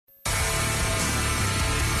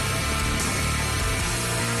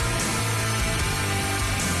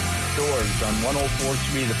outdoors on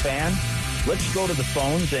 104.3 The Fan. Let's go to the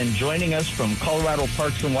phones, and joining us from Colorado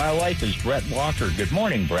Parks and Wildlife is Brett Walker. Good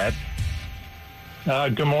morning, Brett.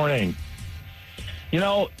 Good morning. You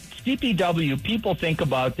know, CPW, people think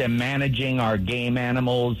about them managing our game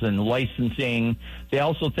animals and licensing. They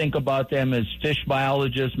also think about them as fish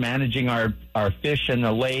biologists managing our fish in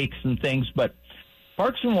the lakes and things. But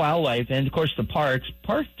Parks and Wildlife, and of course the parks,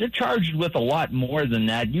 they're charged with a lot more than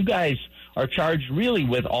that. You guys are charged really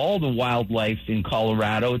with all the wildlife in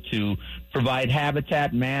Colorado to provide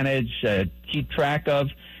habitat, manage, keep track of.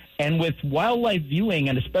 And with wildlife viewing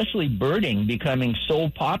and especially birding becoming so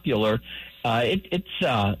popular,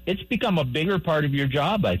 it's become a bigger part of your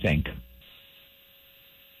job, I think.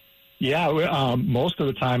 Yeah, most of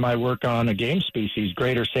the time I work on a game species,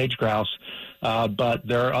 greater sage grouse, but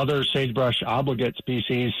there are other sagebrush obligate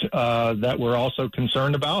species that we're also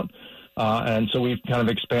concerned about. And so we've kind of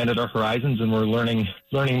expanded our horizons, and we're learning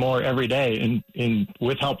more every day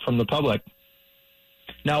with help from the public.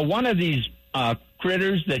 Now, one of these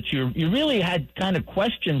critters that you really had kind of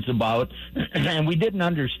questions about, and we didn't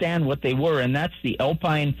understand what they were, and that's the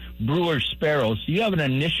alpine brewer sparrows. So you have an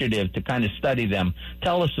initiative to kind of study them.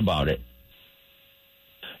 Tell us about it.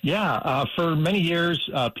 Yeah, for many years,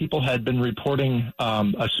 people had been reporting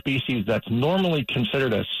a species that's normally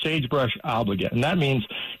considered a sagebrush obligate, and that means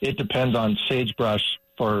it depends on sagebrush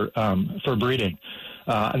for breeding,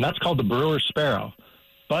 and that's called the brewer sparrow.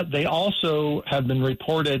 But they also have been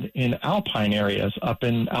reported in alpine areas, up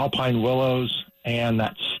in alpine willows and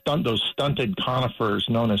those stunted conifers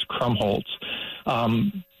known as crumholts.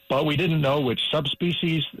 But we didn't know which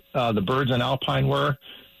subspecies the birds in alpine were,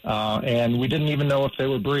 and we didn't even know if they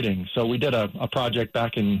were breeding. So we did a project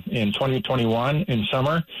back in 2021 in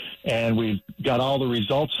summer, and we got all the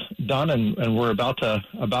results done, and we're about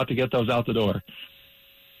to get those out the door.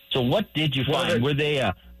 So what did you find?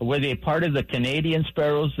 Were they part of the Canadian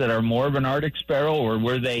sparrows that are more of an Arctic sparrow, or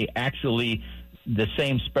were they actually the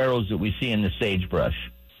same sparrows that we see in the sagebrush?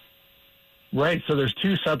 Right. So there's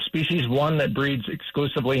two subspecies, one that breeds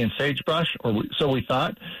exclusively in sagebrush, so we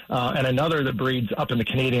thought, and another that breeds up in the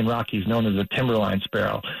Canadian Rockies known as the timberline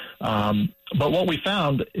sparrow. But what we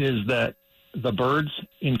found is that the birds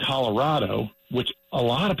in Colorado, which a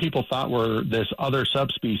lot of people thought were this other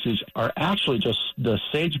subspecies, are actually just the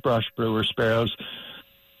sagebrush brewer sparrows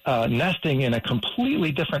nesting in a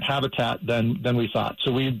completely different habitat than we thought.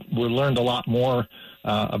 So we learned a lot more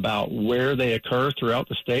about where they occur throughout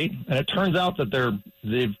the state. And it turns out that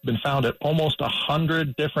they've been found at almost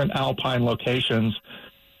 100 different alpine locations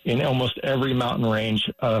in almost every mountain range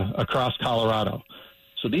across Colorado.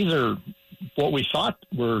 So these are what we thought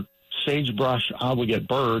were sagebrush obligate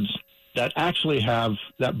birds that actually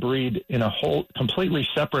that breed in a whole completely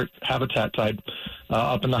separate habitat type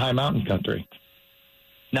up in the high mountain country.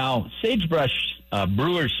 Now, sagebrush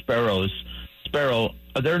brewer sparrow,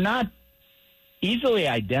 they're not easily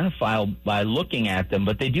identifiable by looking at them,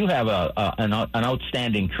 but they do have an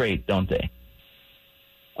outstanding trait, don't they?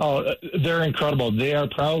 Oh, they're incredible. They are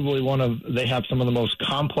probably they have some of the most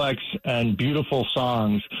complex and beautiful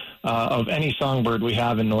songs of any songbird we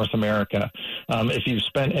have in North America. If you've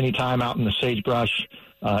spent any time out in the sagebrush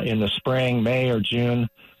in the spring, May or June,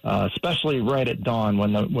 especially right at dawn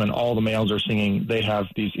when all the males are singing, they have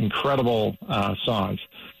these incredible songs.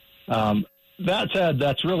 That said,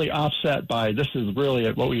 that's really offset by, this is really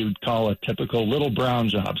what we would call a typical little brown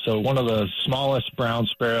job. So one of the smallest brown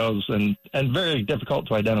sparrows and very difficult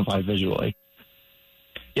to identify visually.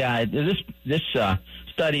 Yeah, this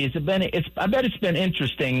study I bet it's been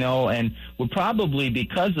interesting though, and we're probably,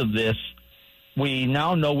 because of this, we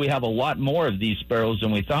now know we have a lot more of these sparrows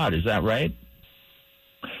than we thought. Is that right?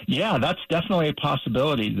 Yeah, that's definitely a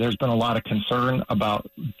possibility. There's been a lot of concern about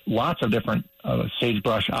lots of different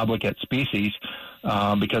sagebrush obligate species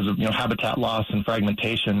because of habitat loss and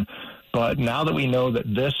fragmentation. But now that we know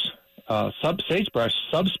that this sagebrush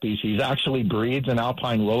subspecies actually breeds in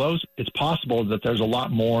alpine willows, it's possible that there's a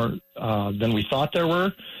lot more than we thought there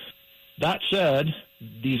were. That said,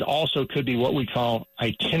 these also could be what we call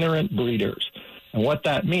itinerant breeders. And what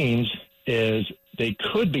that means is they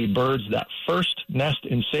could be birds that first nest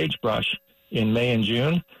in sagebrush in May and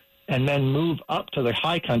June, and then move up to the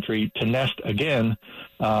high country to nest again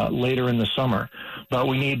later in the summer. But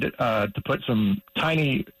we need to put some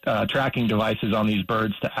tiny tracking devices on these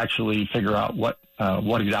birds to actually figure out what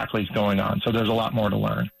exactly is going on. So there's a lot more to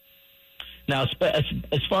learn. Now,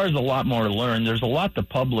 as far as a lot more to learn, there's a lot the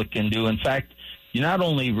public can do. In fact, you not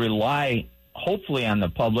only rely hopefully on the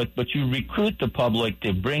public, but you recruit the public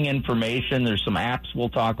to bring information. There's some apps we'll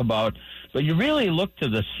talk about, but you really look to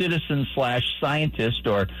the citizen/scientist,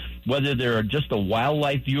 or whether they're just a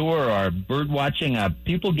wildlife viewer or bird watching.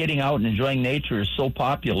 People getting out and enjoying nature is so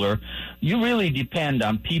popular. You really depend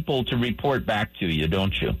on people to report back to you,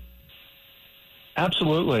 don't you?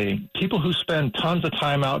 Absolutely. People who spend tons of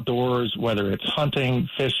time outdoors, whether it's hunting,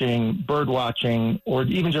 fishing, bird watching, or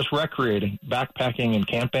even just recreating, backpacking and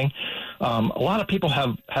camping. A lot of people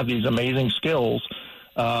have these amazing skills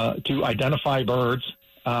to identify birds,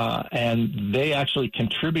 and they actually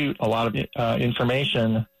contribute a lot of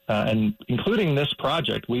information, and including this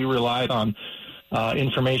project. We relied on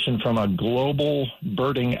information from a global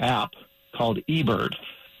birding app called eBird.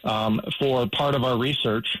 For part of our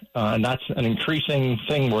research, and that's an increasing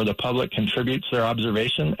thing where the public contributes their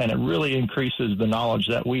observation, and it really increases the knowledge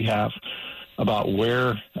that we have about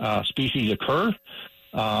where species occur,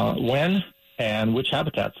 when, and which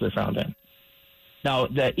habitats they're found in. Now,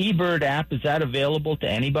 the eBird app, is that available to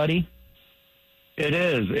anybody? It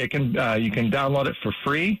is. It can. You can download it for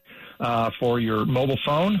free for your mobile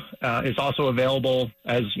phone. It's also available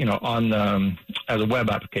as on as a web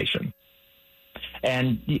application.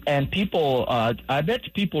 And people, I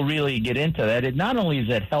bet people really get into that. It not only is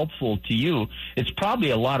it helpful to you, it's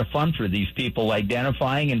probably a lot of fun for these people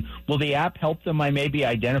identifying. And will the app help them maybe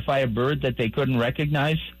identify a bird that they couldn't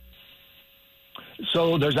recognize?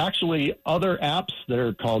 So there's actually other apps that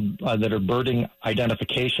are called that are birding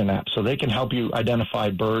identification apps. So they can help you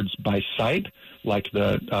identify birds by sight, like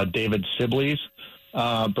the David Sibley's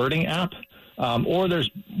birding app. Or there's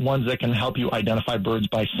ones that can help you identify birds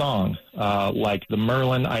by song, like the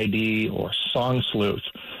Merlin ID or Song Sleuth.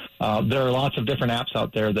 There are lots of different apps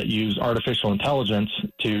out there that use artificial intelligence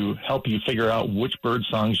to help you figure out which bird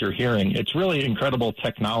songs you're hearing. It's really incredible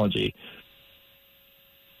technology.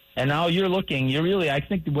 And now you're really, I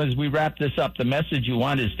think as we wrap this up, the message you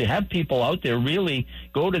want is to have people out there really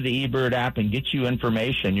go to the eBird app and get you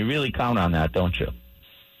information. You really count on that, don't you?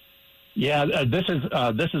 Yeah, this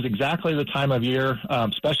is exactly the time of year,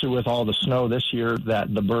 especially with all the snow this year,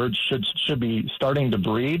 that the birds should be starting to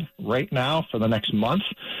breed right now for the next month.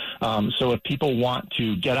 So if people want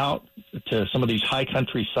to get out to some of these high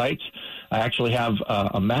country sites, I actually have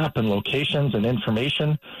a map and locations and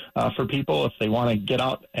information for people if they want to get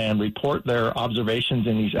out and report their observations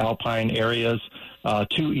in these alpine areas to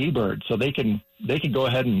eBird. So they can go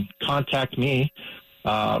ahead and contact me.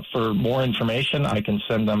 For more information, I can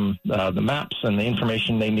send them the maps and the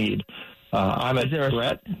information they need. I'm at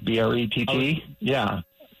Brett, B-R-E-T-T. Yeah.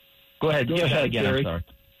 Go ahead. Go ahead again. Gary. I'm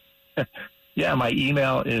sorry. Yeah, my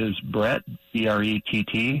email is Brett,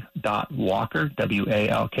 B-R-E-T-T, .walker,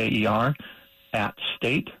 W-A-L-K-E-R,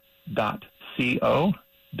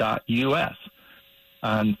 @state.co.us.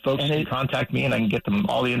 And folks can contact me, and I can get them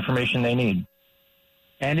all the information they need.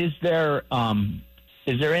 And is there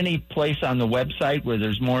any place on the website where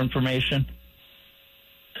there's more information?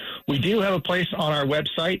 We do have a place on our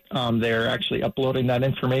website. They're actually uploading that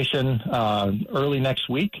information early next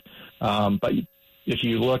week. But if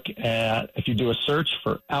you do a search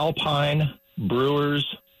for Alpine Brewer's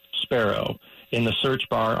Sparrow in the search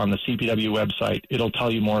bar on the CPW website, it'll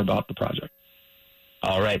tell you more about the project.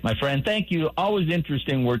 All right, my friend. Thank you. Always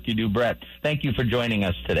interesting work you do, Brett. Thank you for joining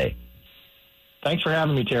us today. Thanks for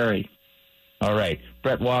having me, Terry. All right.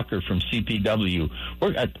 Brett Walker from CPW.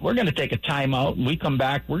 We're going to take a time out. When we come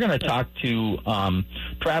back, we're going to talk to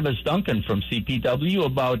Travis Duncan from CPW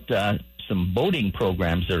about some boating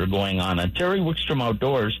programs that are going on Terry Wickstrom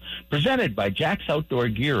Outdoors, presented by Jack's Outdoor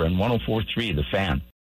Gear on 104.3 The Fan.